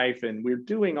New Life. And we're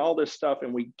doing all this stuff,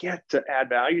 and we get to add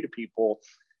value to people.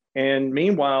 And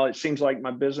meanwhile, it seems like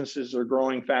my businesses are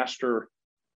growing faster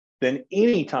than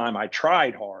any time I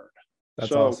tried hard. That's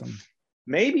So awesome.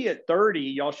 maybe at 30,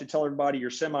 y'all should tell everybody you're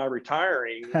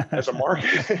semi-retiring as a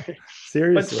market. But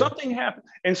Seriously. something happened.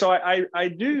 And so I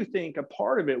do think a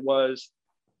part of it was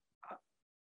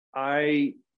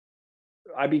we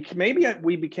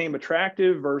became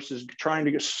attractive versus trying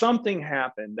to get something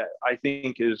happened that I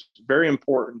think is very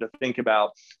important to think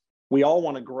about. We all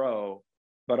want to grow,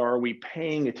 but are we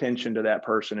paying attention to that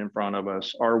person in front of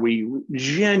us? Are we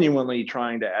genuinely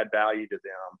trying to add value to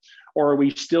them? Or are we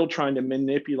still trying to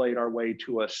manipulate our way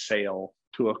to a sale,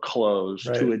 to a close,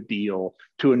 Right. to a deal,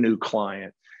 to a new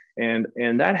client? And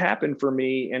that happened for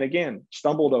me. And again,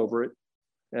 stumbled over it.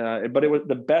 But it was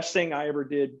the best thing I ever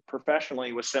did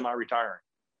professionally was semi-retiring.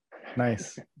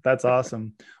 Nice. That's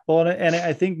awesome. Well, and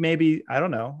I think maybe, I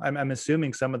don't know, I'm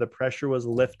assuming some of the pressure was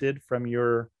lifted from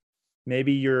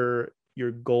maybe your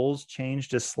goals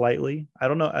changed just slightly. I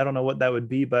don't know what that would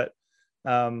be, but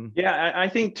yeah, I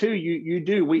think too, you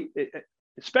do.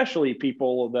 Especially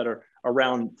people that are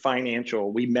around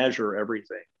financial, we measure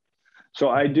everything. So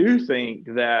I do think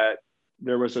that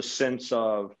there was a sense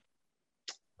of,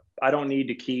 I don't need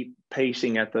to keep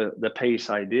pacing at the pace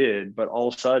I did, but all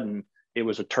of a sudden it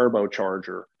was a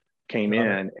turbocharger came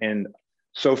in. And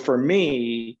so for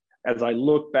me, as I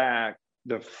look back,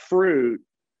 the fruit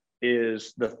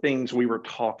is the things we were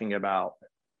talking about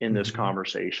in this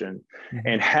conversation. Mm-hmm.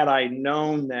 And had I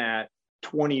known that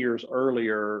 20 years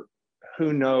earlier,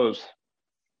 who knows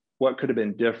what could have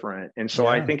been different. And so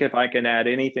I think if I can add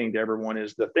anything to everyone,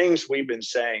 is the things we've been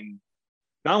saying,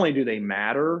 not only do they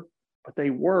matter, but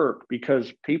they work,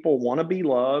 because people want to be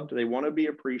loved, they want to be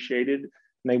appreciated, and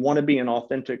they want to be an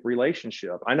authentic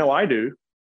relationship. I know I do.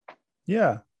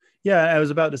 Yeah. I was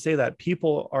about to say that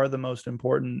people are the most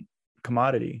important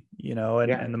commodity,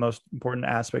 and the most important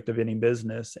aspect of any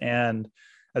business. And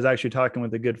I was actually talking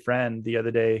with a good friend the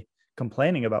other day,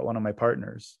 complaining about one of my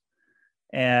partners,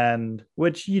 and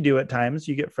which you do at times.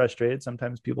 You get frustrated.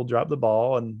 Sometimes people drop the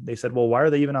ball, and they said, well, why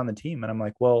are they even on the team? And I'm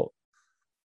like, well,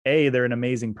 they're an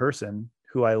amazing person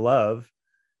who I love,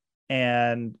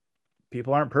 and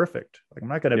people aren't perfect. Like, I'm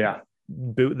not going to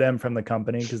boot them from the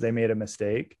company because they made a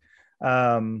mistake.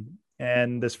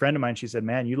 And this friend of mine, she said,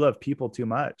 man, you love people too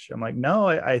much. I'm like, no,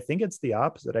 I think it's the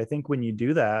opposite. I think when you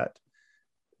do that,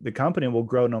 the company will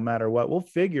grow no matter what. We'll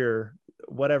figure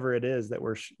whatever it is that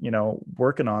we're,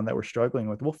 working on, that we're struggling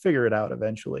with, we'll figure it out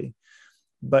eventually.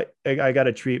 But I got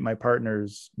to treat my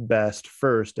partners best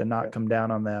first and not come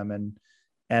down on them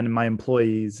and my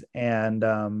employees. And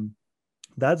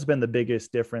that's been the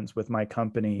biggest difference with my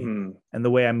company. And the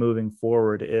way I'm moving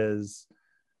forward is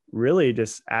really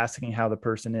just asking how the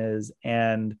person is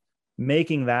and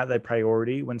making that the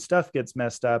priority. When stuff gets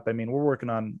messed up, I mean, we're working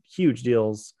on huge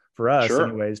deals for us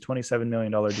anyways, $27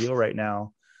 million deal right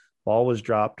now. Ball was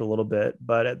dropped a little bit,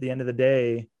 but at the end of the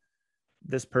day,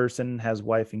 this person has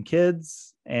wife and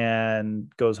kids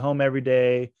and goes home every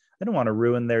day. I don't want to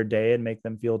ruin their day and make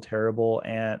them feel terrible.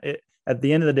 And at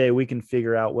the end of the day, we can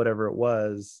figure out whatever it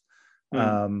was.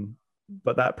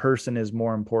 But that person is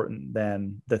more important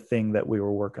than the thing that we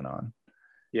were working on.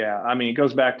 Yeah, I mean, it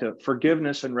goes back to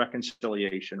forgiveness and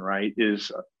reconciliation, right?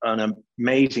 Is an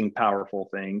amazing, powerful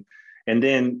thing. And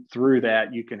then through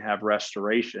that, you can have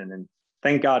restoration. And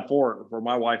thank God for it, for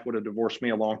my wife would have divorced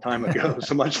me a long time ago,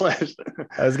 so much less.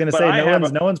 I was going to But say, I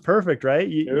have no one's perfect, right?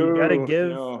 You got to no, give,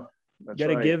 no, that's got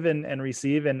to right. give and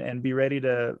receive, and be ready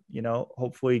to,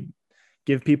 hopefully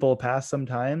give people a pass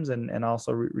sometimes, and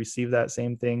also receive that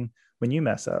same thing when you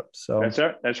mess up. So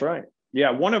That's right.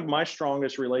 Yeah, one of my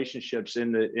strongest relationships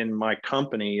in my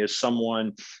company is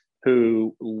someone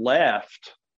who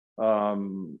left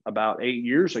about 8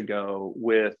 years ago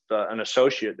with an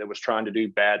associate that was trying to do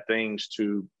bad things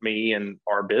to me and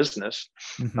our business.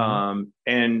 mhm.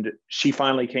 And she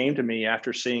finally came to me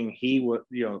after seeing he was,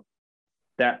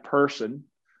 that person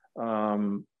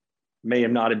may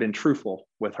have not have been truthful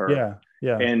with her. Yeah,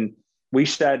 yeah, And we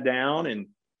sat down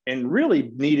and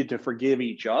really needed to forgive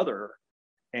each other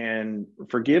and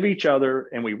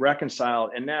we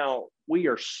reconciled, and now we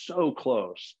are so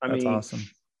close. I that's mean, awesome.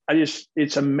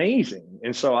 it's amazing.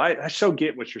 And so I so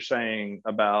get what you're saying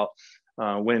about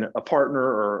when a partner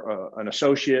or an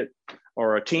associate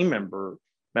or a team member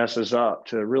messes up,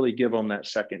 to really give them that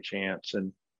second chance,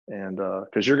 and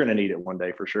because you're going to need it one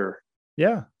day for sure.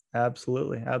 Yeah,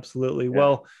 absolutely. Absolutely. Yeah.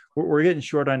 Well, we're getting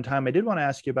short on time. I did want to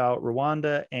ask you about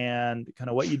Rwanda and kind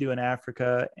of what you do in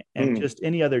Africa, and Mm, just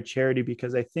any other charity,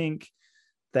 because I think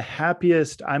the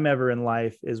happiest I'm ever in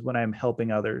life is when I'm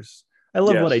helping others. I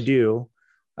love what I yes. do.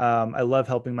 I love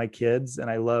helping my kids, and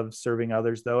I love serving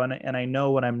others though. And I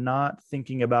know when I'm not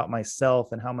thinking about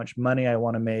myself and how much money I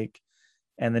want to make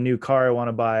and the new car I want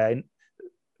to buy,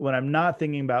 when I'm not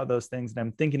thinking about those things and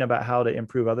I'm thinking about how to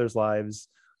improve others' lives,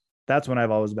 that's when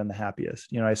I've always been the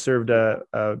happiest. I served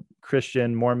a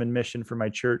Christian Mormon mission for my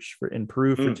church in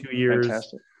Peru for 2 years.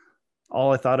 Fantastic.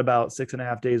 All I thought about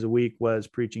 6.5 days a week was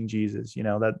preaching Jesus.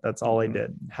 That's all I Hmm.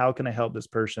 did. How can I help this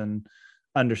person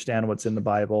understand what's in the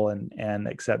Bible and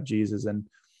accept Jesus? And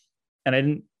I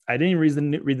didn't even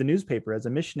read the newspaper. As a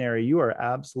missionary, you are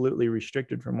absolutely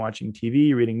restricted from watching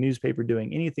TV, reading newspaper,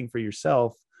 doing anything for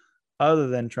yourself other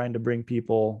than trying to bring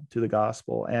people to the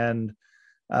gospel. And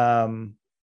um,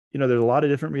 there's a lot of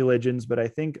different religions, but I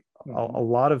think a Hmm.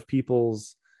 lot of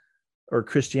people's or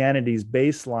Christianity's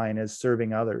baseline is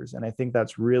serving others. And I think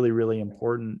that's really, really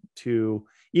important to,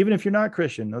 even if you're not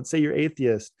Christian, let's say you're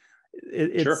atheist,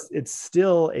 it's Sure. it's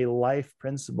still a life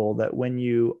principle that when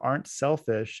you aren't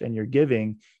selfish and you're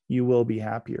giving, you will be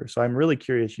happier. So I'm really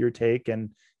curious your take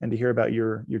and to hear about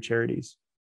your charities.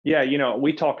 Yeah,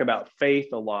 we talk about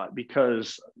faith a lot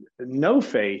because no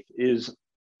faith is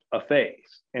a faith.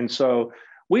 And so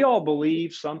we all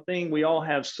believe something. We all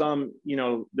have some,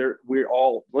 we're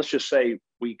all, let's just say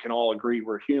we can all agree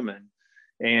we're human.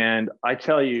 And I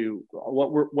tell you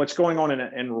what's going on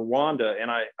in Rwanda.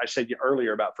 And I said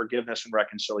earlier about forgiveness and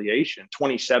reconciliation.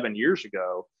 27 years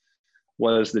ago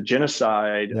was the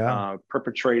genocide Yeah.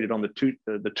 perpetrated on the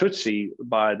Tutsi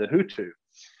by the Hutu.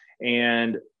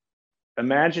 And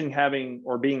imagine having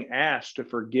or being asked to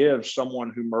forgive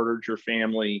someone who murdered your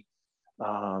family,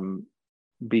 um,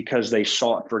 because they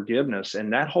sought forgiveness.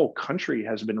 And that whole country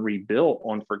has been rebuilt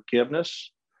on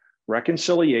forgiveness,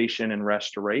 reconciliation, and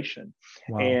restoration.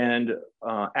 Wow. And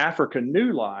Africa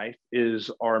New Life is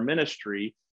our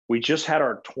ministry. We just had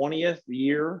our 20th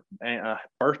year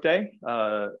birthday,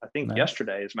 I think Nice.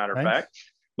 yesterday, as a matter of Nice. fact.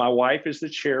 My wife is the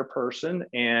chairperson,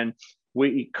 and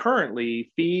we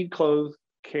currently feed, clothe,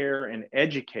 care, and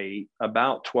educate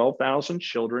about 12,000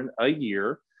 children a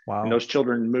year. And Wow. those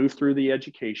children move through the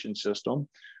education system.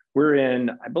 We're in,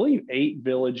 I believe, 8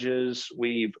 villages.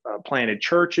 We've planted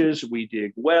churches, we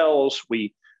dig wells,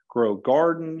 we grow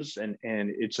gardens, and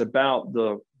it's about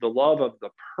the love of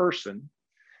the person.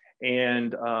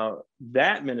 And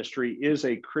that ministry is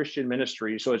a Christian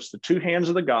ministry. So it's the two hands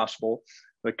of the gospel,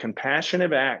 the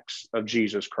compassionate acts of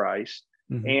Jesus Christ,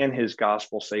 Mm-hmm. and his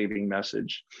gospel saving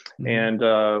message. Mm-hmm.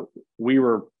 And we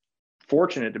were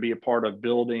fortunate to be a part of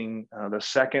building the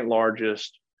second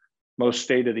largest, most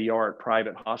state of the art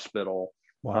private hospital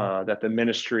Wow. that the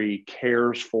ministry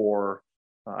cares for.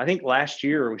 I think last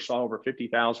year we saw over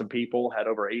 50,000 people, had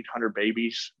over 800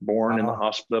 babies born in the Wow.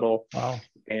 hospital. Wow.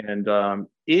 And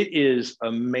it is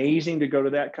amazing to go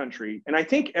to that country. And I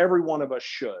think every one of us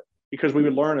should, because we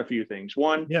would learn a few things.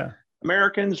 One, Yeah.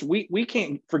 Americans, we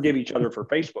can't forgive each other for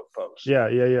Facebook posts, Yeah.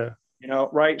 Yeah. Yeah.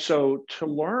 right? So to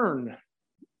learn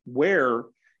where,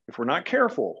 if we're not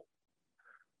careful,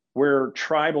 where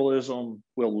tribalism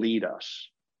will lead us.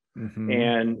 Mm-hmm.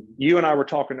 And you and I were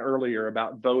talking earlier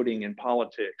about voting in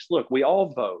politics. Look, we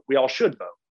all vote. We all should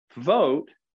vote. Vote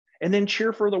and then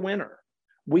cheer for the winner.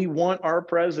 We want our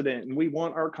president and we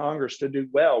want our Congress to do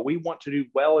well. We want to do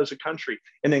well as a country,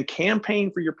 and then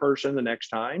campaign for your person the next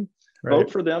time, Right.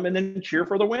 vote for them, and then cheer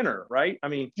for the winner, right? I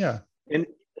mean, Yeah. and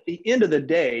at the end of the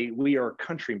day, we are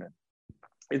countrymen.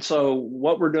 And so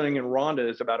what we're doing in Rwanda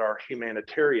is about our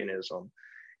humanitarianism.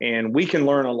 And we can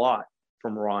learn a lot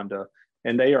from Rwanda.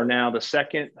 And they are now the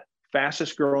second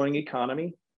fastest growing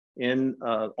economy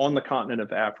on the continent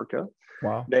of Africa.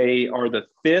 Wow. They are the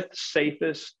fifth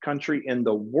safest country in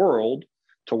the world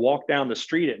to walk down the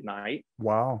street at night.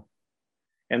 Wow.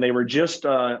 And they were just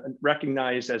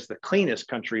recognized as the cleanest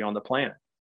country on the planet.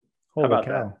 Holy How about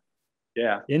cow. that?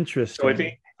 Yeah. Interesting. So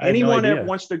if anyone that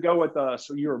wants to go with us,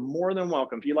 you're more than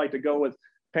welcome. If you'd like to go with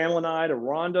Pamela and I to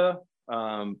Rwanda,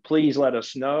 please let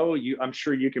us know. I'm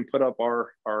sure you can put up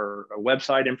our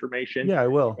website information. Yeah, I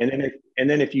will. And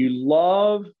then if you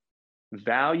love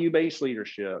value-based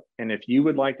leadership, and if you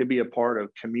would like to be a part of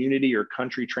community or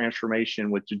country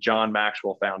transformation with the John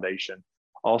Maxwell Foundation,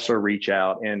 also reach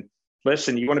out. And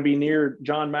listen, you want to be near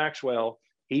John Maxwell,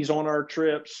 he's on our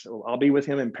trips. I'll be with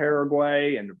him in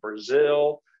Paraguay and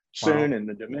Brazil soon, and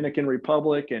the Dominican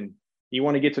Republic. And you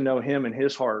want to get to know him and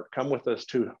his heart, come with us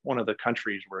to one of the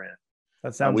countries we're in.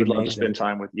 That sounds we'd amazing. love to spend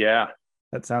time with. Yeah.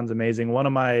 That sounds amazing. One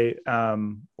of my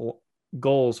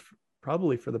goals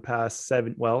probably for the past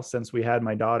since we had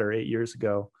my daughter 8 years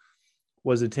ago,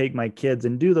 was to take my kids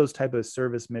and do those type of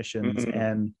service missions. Mm-hmm.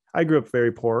 And I grew up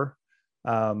very poor.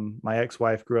 My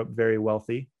ex-wife grew up very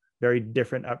wealthy, very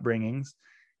different upbringings.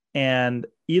 And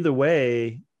either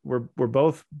way, we're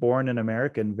both born in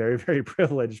America and very, very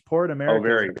privileged. Poor in America is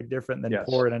very different than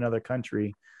poor in another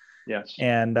country. Yes.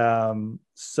 And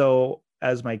so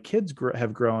as my kids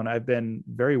have grown, I've been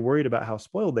very worried about how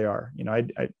spoiled they are. You know,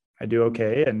 I do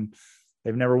okay, and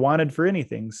they've never wanted for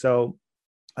anything. So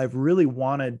I've really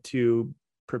wanted to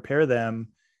prepare them,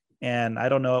 and I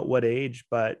don't know at what age,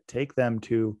 but take them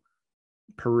to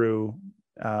Peru.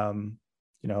 Come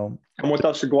with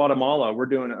us to Guatemala. We're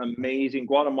doing amazing.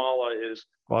 Guatemala.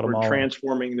 We're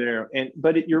transforming there.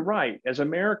 But you're right. As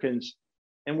Americans,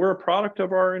 and we're a product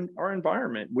of our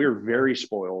environment, we're very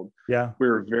spoiled. Yeah.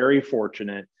 We're very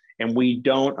fortunate. And we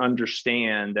don't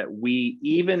understand that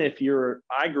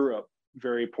I grew up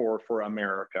very poor for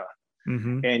America.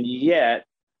 Mm-hmm. And yet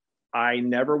I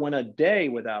never went a day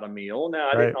without a meal. Now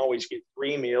I didn't always get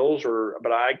 3 meals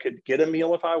but I could get a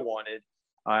meal if I wanted.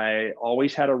 I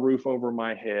always had a roof over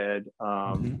my head.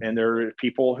 Mm-hmm. And there are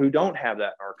people who don't have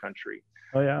that in our country.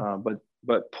 Oh yeah.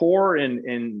 But poor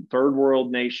in third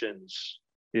world nations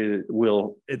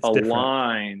will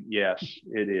align. Different. Yes,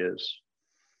 it is.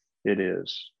 It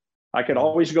is. I could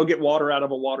always go get water out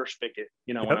of a water spigot,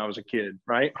 when I was a kid,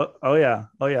 right? Oh yeah.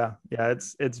 Yeah.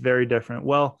 It's very different.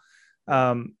 Well,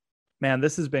 man,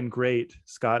 this has been great,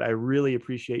 Scott. I really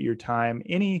appreciate your time.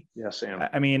 Yes, Sam.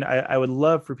 I mean, I would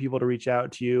love for people to reach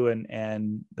out to you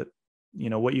and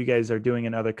what you guys are doing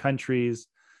in other countries.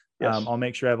 Yes. I'll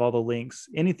make sure I have all the links.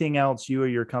 Anything else you or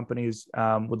your companies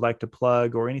would like to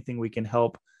plug, or anything we can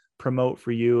help promote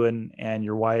for you and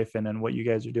your wife and what you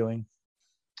guys are doing?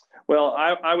 Well,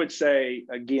 I would say,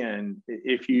 again,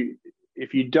 if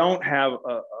you don't have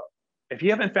if you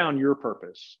haven't found your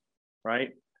purpose,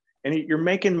 right? And you're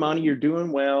making money, you're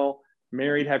doing well,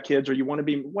 married, have kids, or you want to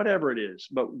be, whatever it is,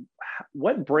 but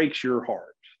what breaks your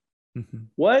heart?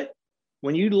 Mm-hmm.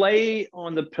 When you lay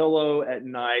on the pillow at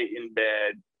night in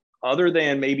bed, other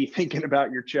than maybe thinking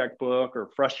about your checkbook or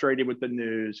frustrated with the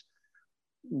news,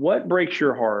 what breaks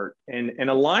your heart, and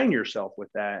align yourself with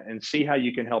that and see how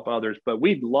you can help others. But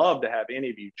we'd love to have any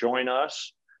of you join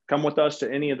us, come with us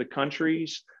to any of the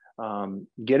countries,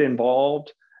 get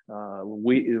involved.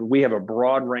 We have a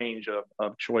broad range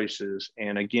of choices.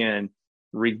 And again,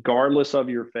 regardless of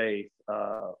your faith,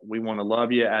 we want to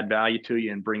love you, add value to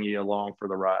you, and bring you along for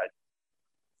the ride.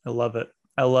 I love it.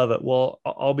 Well,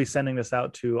 I'll be sending this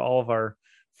out to all of our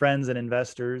friends and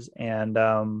investors, and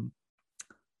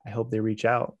I hope they reach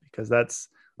out, because that's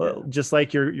just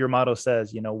like your motto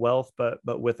says, wealth, but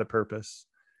with a purpose.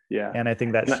 Yeah. And I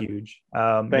think that's huge.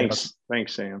 Thanks,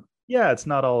 Sam. Yeah, it's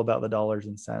not all about the dollars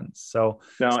and cents. So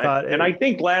no, Scott, and I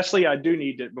think lastly, I do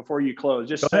need to, before you close,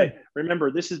 just say,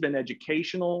 remember, this has been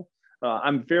educational.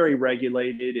 I'm very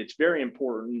regulated. It's very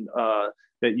important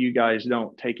that you guys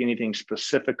don't take anything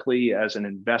specifically as an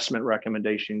investment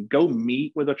recommendation. Go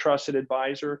meet with a trusted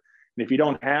advisor. And if you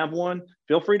don't have one,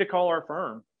 feel free to call our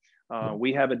firm.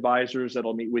 We have advisors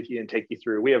that'll meet with you and take you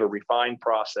through. We have a refined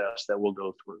process that we'll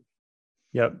go through.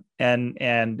 Yep.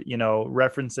 And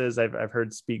references I've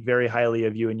heard speak very highly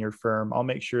of you and your firm. I'll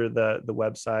make sure the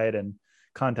website and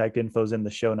contact info is in the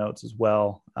show notes as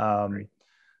well.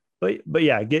 but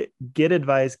yeah, get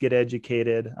advice, get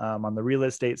educated. On the real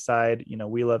estate side,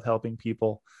 we love helping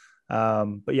people.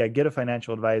 But yeah, get a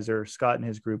financial advisor. Scott and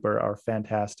his group are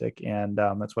fantastic, and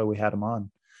that's why we had him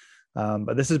on.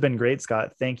 But this has been great,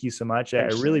 Scott. Thank you so much. I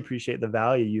Thanks, really Sam. appreciate the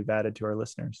value you've added to our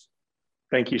listeners.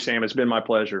 Thank you, Sam. It's been my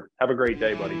pleasure. Have a great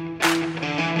day, buddy.